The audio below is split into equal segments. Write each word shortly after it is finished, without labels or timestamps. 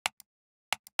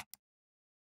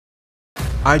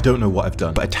I don't know what I've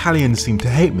done, but Italians seem to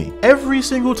hate me. Every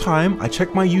single time I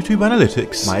check my YouTube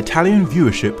analytics, my Italian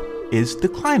viewership is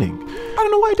declining. I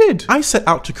don't know what I did. I set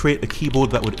out to create a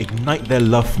keyboard that would ignite their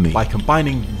love for me by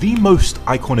combining the most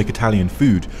iconic Italian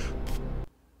food,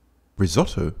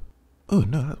 risotto? Oh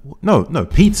no,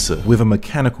 pizza, with a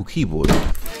mechanical keyboard.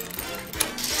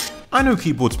 I know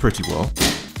keyboards pretty well.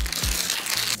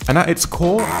 And at its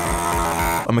core,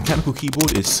 a mechanical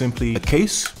keyboard is simply a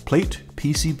case, plate,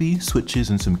 PCB, switches,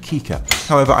 and some keycaps.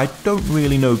 However, I don't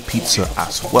really know pizza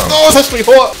as well. Oh, that's pretty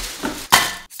hot!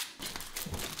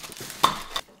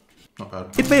 Not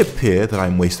bad. It may appear that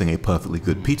I'm wasting a perfectly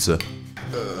good pizza.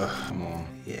 Come on.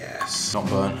 Yes. Not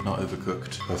burnt, not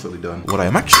overcooked. Perfectly done. What I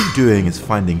am actually doing is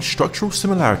finding structural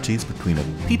similarities between a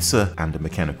pizza and a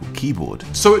mechanical keyboard.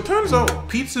 So it turns out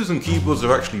pizzas and keyboards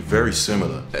are actually very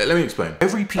similar. Let me explain.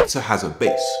 Every pizza has a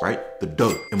base, right? The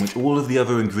dough, in which all of the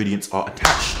other ingredients are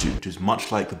attached to, which is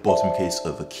much like the bottom case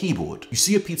of a keyboard. You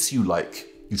see a pizza you like,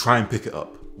 you try and pick it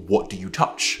up. What do you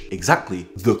touch? Exactly,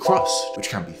 the crust, which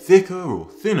can be thicker or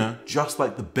thinner, just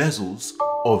like the bezels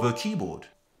of a keyboard.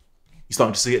 You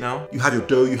starting to see it now? You have your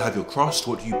dough, you have your crust.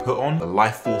 What do you put on? The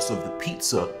life force of the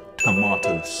pizza,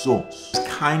 tomato sauce. It's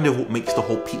kind of what makes the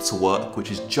whole pizza work, which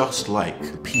is just like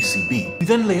the PCB. You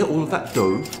then layer all of that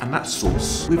dough and that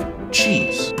sauce with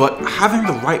cheese. But having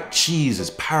the right cheese is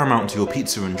paramount to your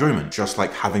pizza enjoyment, just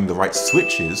like having the right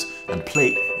switches and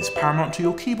plate is paramount to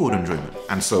your keyboard enjoyment.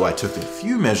 And so I took a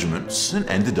few measurements and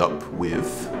ended up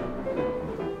with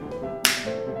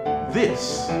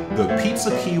this, the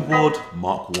Pizza Keyboard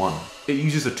Mark 1. It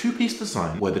uses a two-piece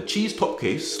design where the cheese top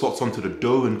case slots onto the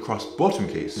dough and crust bottom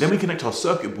case. Then we connect our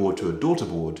circuit board to a daughter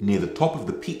board near the top of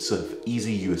the pizza for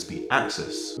easy USB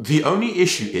access. The only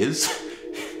issue is,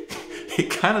 it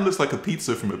kind of looks like a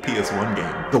pizza from a PS1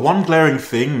 game. The one glaring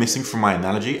thing missing from my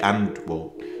analogy and,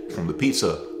 well, from the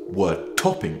pizza were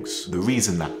toppings. The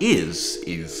reason that is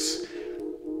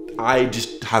I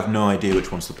just have no idea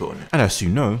which ones to put on it. And as you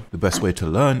know, the best way to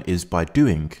learn is by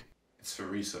doing. It's for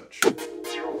research.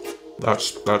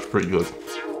 That's pretty good.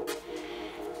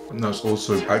 And that's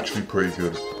also actually pretty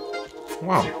good.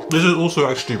 Wow, this is also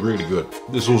actually really good.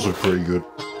 This is also pretty good.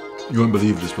 You won't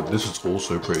believe this, but this is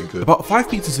also pretty good. About 5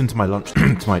 pizzas into my lunch,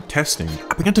 to my testing,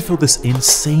 I began to feel this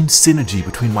insane synergy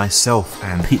between myself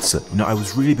and pizza. You know, I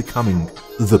was really becoming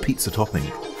the pizza topping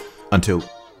until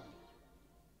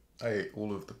I ate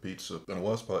all of the pizza, and the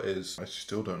worst part is, I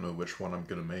still don't know which one I'm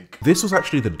gonna make. This was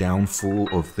actually the downfall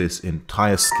of this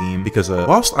entire scheme, because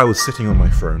whilst I was sitting on my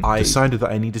throne, I decided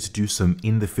that I needed to do some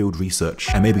in-the-field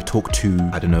research and maybe talk to,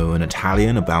 I don't know, an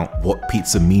Italian about what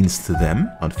pizza means to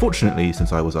them. Unfortunately,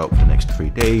 since I was out for the next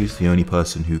 3 days, the only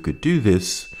person who could do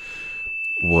this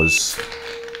was...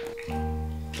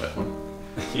 That one?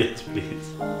 Yes,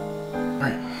 please.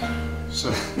 Alright,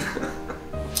 so,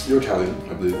 you're Italian,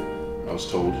 I believe. I was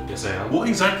told. Yes, I am. What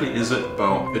exactly is it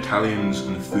about Italians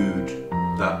and food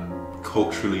that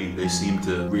culturally they seem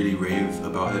to really rave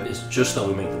about it? It's just that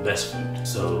we make the best food.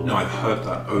 So No, I've heard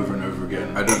that over and over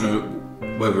again. I don't know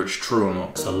whether it's true or not.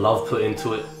 it's the love put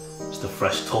into it. It's the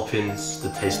fresh toppings, the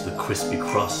taste of the crispy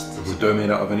crust. Is the dough made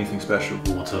out of anything special?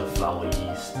 Water, flour,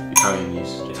 yeast. Italian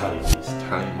yeast. Italian yeast.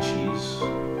 Italian cheese.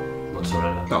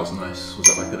 Mozzarella. That was nice. Was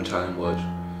that like an Italian word?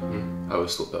 I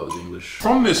always thought that was English.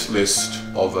 From this list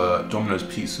of Domino's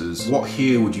pizzas, what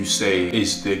here would you say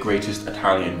is the greatest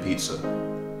Italian pizza?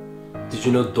 Did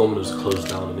you know Domino's closed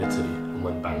down in Italy and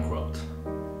went bankrupt?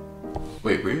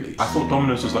 Wait, really? I thought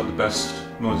Domino's was like the best,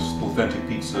 most authentic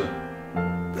pizza.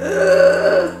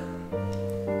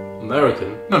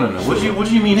 American? No. What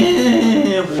do you mean?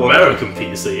 American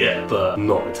pizza, yeah, but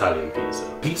not Italian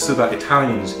pizza. Pizza that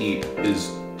Italians eat is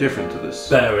different to this.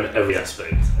 Better in every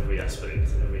aspect. Every aspect.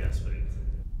 Every aspect.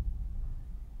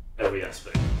 Every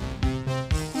aspect.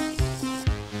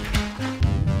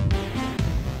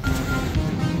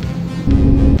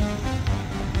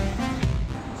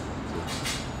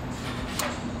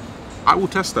 I will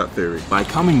test that theory by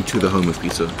coming to the home of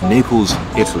pizza, Naples,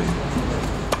 Italy.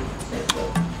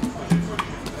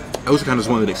 I also kind of just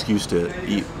wanted an excuse to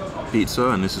eat pizza,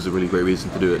 and this is a really great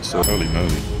reason to do it, so... Holy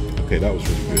moly. Okay, that was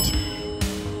really good.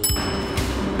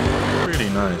 Really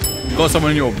nice. You got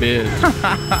someone in your beard.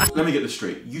 Let me get this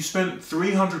straight. You spent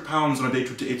 £300 on a day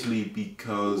trip to Italy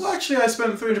because... Well, actually, I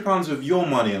spent £300 of your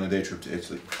money on a day trip to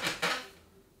Italy.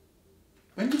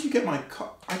 When did you get my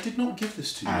cut? I did not give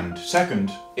this to you. And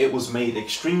second, it was made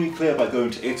extremely clear by going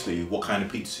to Italy what kind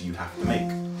of pizza you have to make.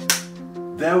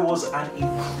 There was an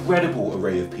incredible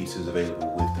array of pizzas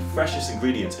available with the freshest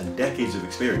ingredients and decades of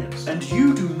experience. And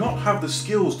you do not have the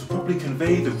skills to properly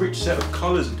convey the rich set of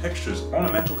colours and textures on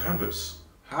a metal canvas.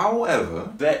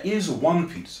 However, there is one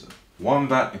pizza One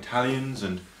that Italians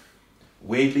and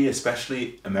weirdly,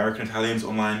 especially American Italians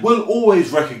online, will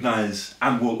always recognize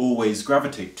and will always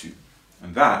gravitate to.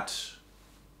 And that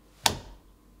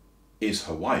is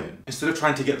Hawaiian. Instead of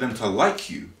trying to get them to like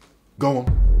you, go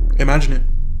on, imagine it.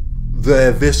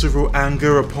 Their visceral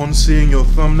anger upon seeing your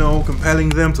thumbnail compelling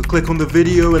them to click on the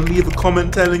video and leave a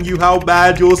comment telling you how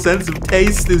bad your sense of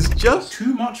taste is just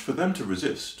too much for them to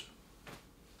resist.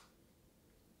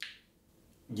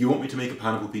 You want me to make a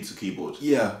pineapple pizza keyboard?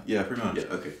 Yeah, pretty much. Yeah,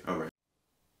 okay, alright.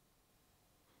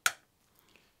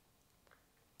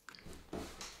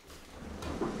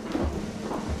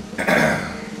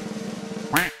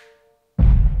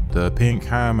 The pink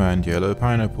ham and yellow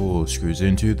pineapple screws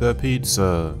into the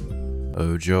pizza.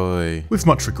 Oh joy. With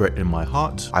much regret in my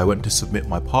heart, I went to submit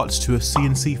my parts to a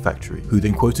CNC factory, who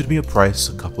then quoted me a price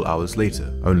a couple hours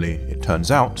later. Only, it turns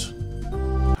out,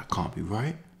 that can't be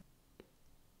right.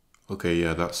 Okay,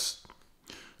 yeah, that's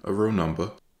a real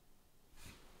number.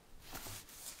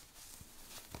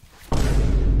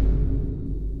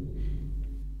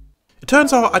 It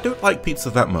turns out I don't like pizza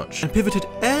that much, and pivoted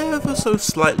ever so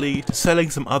slightly to selling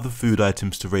some other food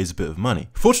items to raise a bit of money.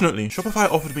 Fortunately,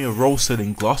 Shopify offered me a role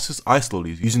selling Glarses ice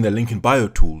lollies using their link in bio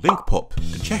tool, LinkPop,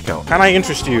 to check out. Can I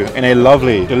interest you in a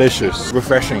lovely, delicious,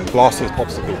 refreshing Glarses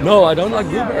popsicle? No, I don't like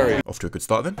blueberry. Off to a good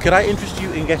start then. Could I interest you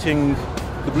in getting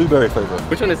the blueberry flavor?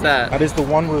 Which one is that? That is the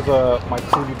one with my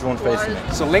truly drawn face in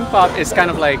it. So LinkPop is kind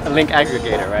of like a link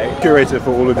aggregator, right? Curated for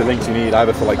all of the links you need,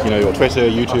 either for like, you know, your Twitter,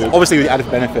 YouTube. Obviously with the added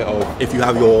benefit of if you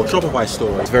have your Shopify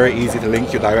store, it's very easy to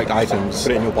link your direct items,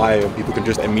 put it in your bio, and people can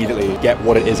just immediately get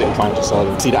what it is that you're trying to sell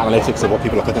and see the analytics of what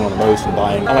people are clicking on the most and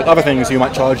buying. Unlike other things, you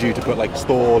might charge you to put like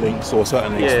store links or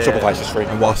certain links. Yeah. Shopify is just free.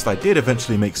 And whilst I did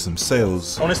eventually make some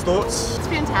sales, Honest thoughts? It's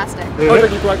fantastic. Oh,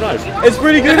 it's quite nice. It's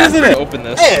pretty good, isn't it? Open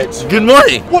this. Ed, good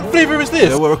morning. What flavor is this?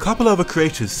 there were a couple other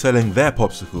creators selling their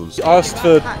popsicles, Asked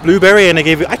for blueberry and they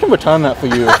gave you. I can return that for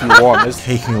you if you want. It's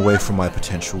taking away from my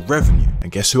potential revenue. And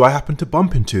guess who I happened to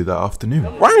bump into that afternoon?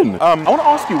 Ryan, I want to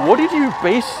ask you, what did you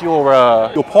base your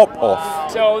pop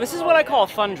off? So this is what I call a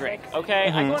fun drink, okay?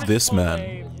 I go to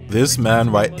This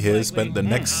man right here spent the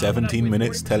next 17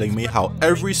 minutes telling me how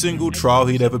every single trial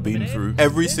he'd ever been through,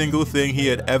 every single thing he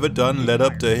had ever done led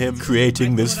up to him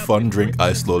creating this fun drink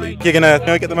ice lolly. You're gonna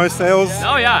get the most sales?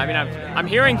 Oh yeah, I mean, I'm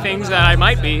hearing things that I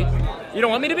might be. You don't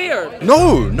want me to be, or?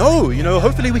 No, you know,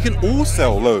 hopefully we can all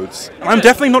sell loads. I'm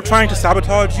definitely not trying to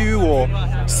sabotage you or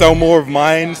sell more of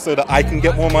mine so that I can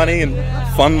get more money and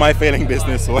fund my failing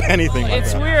business or anything like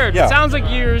It's that. weird. Yeah. It sounds like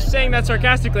you're saying that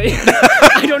sarcastically.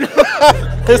 I don't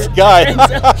know. This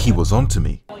guy, He was onto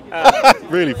me.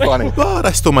 really funny. But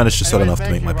I still managed to sell enough to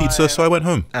make my pizza, so I went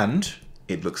home. And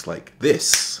it looks like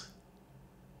this.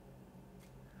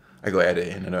 I gotta edit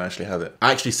it in, I don't actually have it.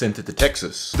 I actually sent it to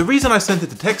Texas. The reason I sent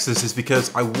it to Texas is because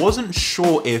I wasn't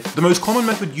sure if the most common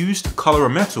method used to color a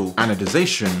metal,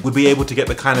 anodization, would be able to get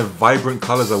the kind of vibrant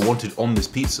colors I wanted on this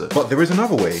pizza. But there is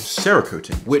another way,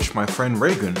 Cerakoting, which my friend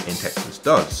Ragan in Texas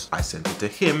does. I sent it to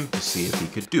him to see if he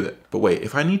could do it. But wait,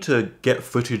 if I need to get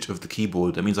footage of the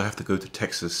keyboard, that means I have to go to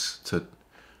Texas to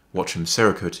watch him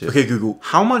Cerakote it. Okay, Google,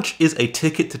 how much is a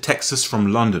ticket to Texas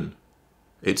from London?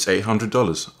 It's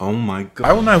 $800. Oh my god.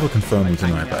 I will neither confirm or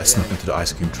deny that I snuck into the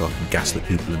ice cream truck and gaslit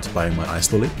people into buying my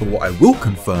ice lolly, but what I will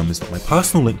confirm is that my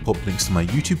personal link pop links to my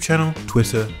YouTube channel,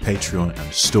 Twitter, Patreon,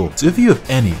 and store. So if you have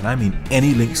any, and I mean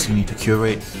any links you need to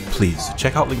curate, please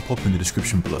check out link pop in the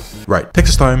description below. Right,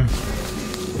 Texas time.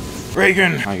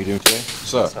 Reagan, how you doing today?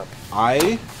 So,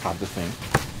 I have the thing.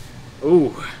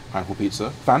 Ooh. Pineapple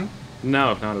pizza. Fan?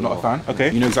 No, not at all. Not a fan?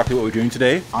 Okay. You know exactly what we're doing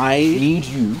today. I need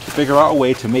you to figure out a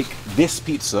way to make this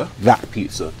pizza that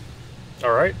pizza.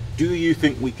 All right. Do you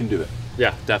think we can do it?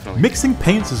 Yeah, definitely. Mixing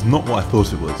paints is not what I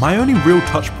thought it was. My only real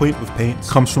touch point with paints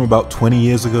comes from about 20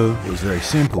 years ago. It was very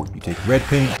simple. You take red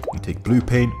paint, you take blue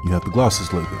paint, you have the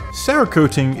Glarses logo.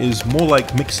 Cerakoting is more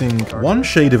like mixing one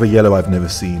shade of a yellow I've never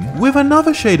seen with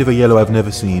another shade of a yellow I've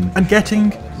never seen and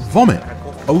getting vomit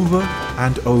over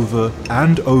and over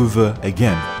and over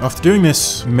again. After doing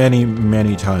this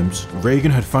many times,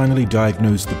 Reagan had finally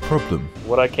diagnosed the problem.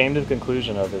 What I came to the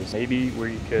conclusion of is maybe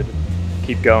we could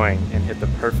keep going and hit the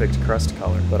perfect crust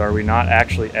color, but are we not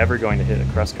actually ever going to hit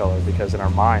a crust color? Because in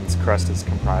our minds, crust is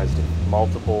comprised of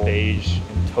multiple beige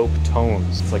and taupe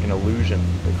tones. It's like an illusion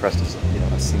that crust is, you know,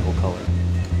 a single color.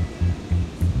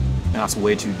 That's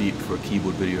way too deep for a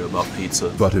keyboard video about pizza.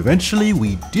 But eventually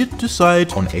we did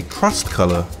decide on a crust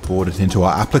color, poured it into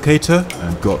our applicator,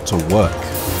 and got to work.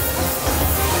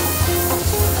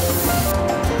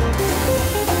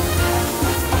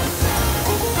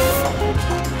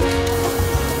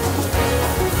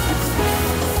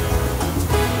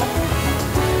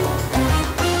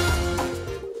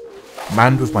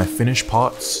 hand with my finished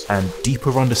parts and deeper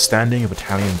understanding of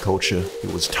Italian culture,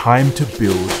 it was time to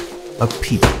build a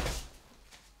pizza.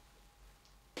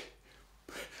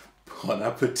 Bon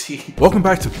appetit. Welcome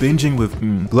back to Binging with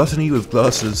Gluttony with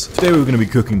Glarses. Today we're going to be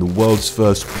cooking the world's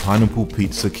first pineapple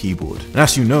pizza keyboard. And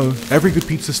as you know, every good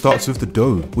pizza starts with the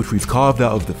dough, which we've carved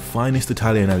out of the finest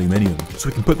Italian aluminium. So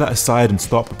we can put that aside and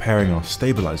start preparing our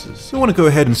stabilizers. We want to go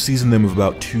ahead and season them with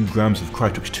about 2 grams of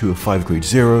Krytox 2 of 5 grade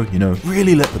 0, you know,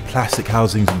 really let the plastic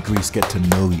housings and grease get to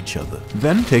know each other.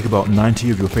 Then take about 90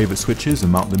 of your favorite switches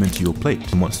and mount them into your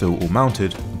plate. And once they're all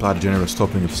mounted, apply a generous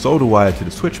topping of solder wire to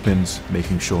the switch pins,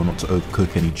 making sure not to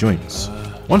overcook any joints.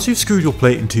 Once you've screwed your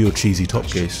plate into your cheesy top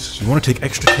case, you want to take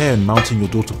extra care in mounting your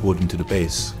daughter board into the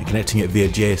base and connecting it via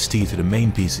JST to the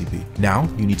main PCB. Now,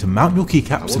 you need to mount your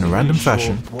keycaps in a random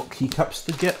fashion. What keycaps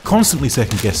to get? Constantly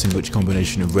second guessing which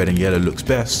combination of red and yellow looks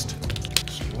best.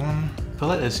 I feel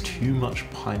like there's too much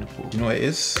pineapple. You know what it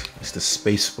is? It's the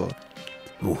spacebar.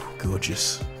 Oh,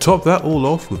 gorgeous. Top that all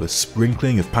off with a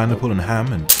sprinkling of pineapple and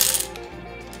ham, and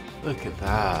Look at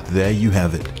that. there you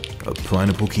have it, a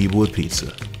pineapple keyboard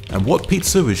pizza. And what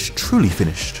pizza is truly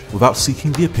finished without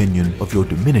seeking the opinion of your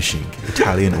diminishing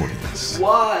Italian audience?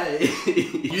 Why?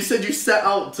 You said you set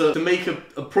out to make a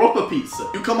proper pizza.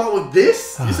 You come out with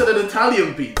this? You said an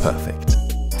Italian pizza. Perfect.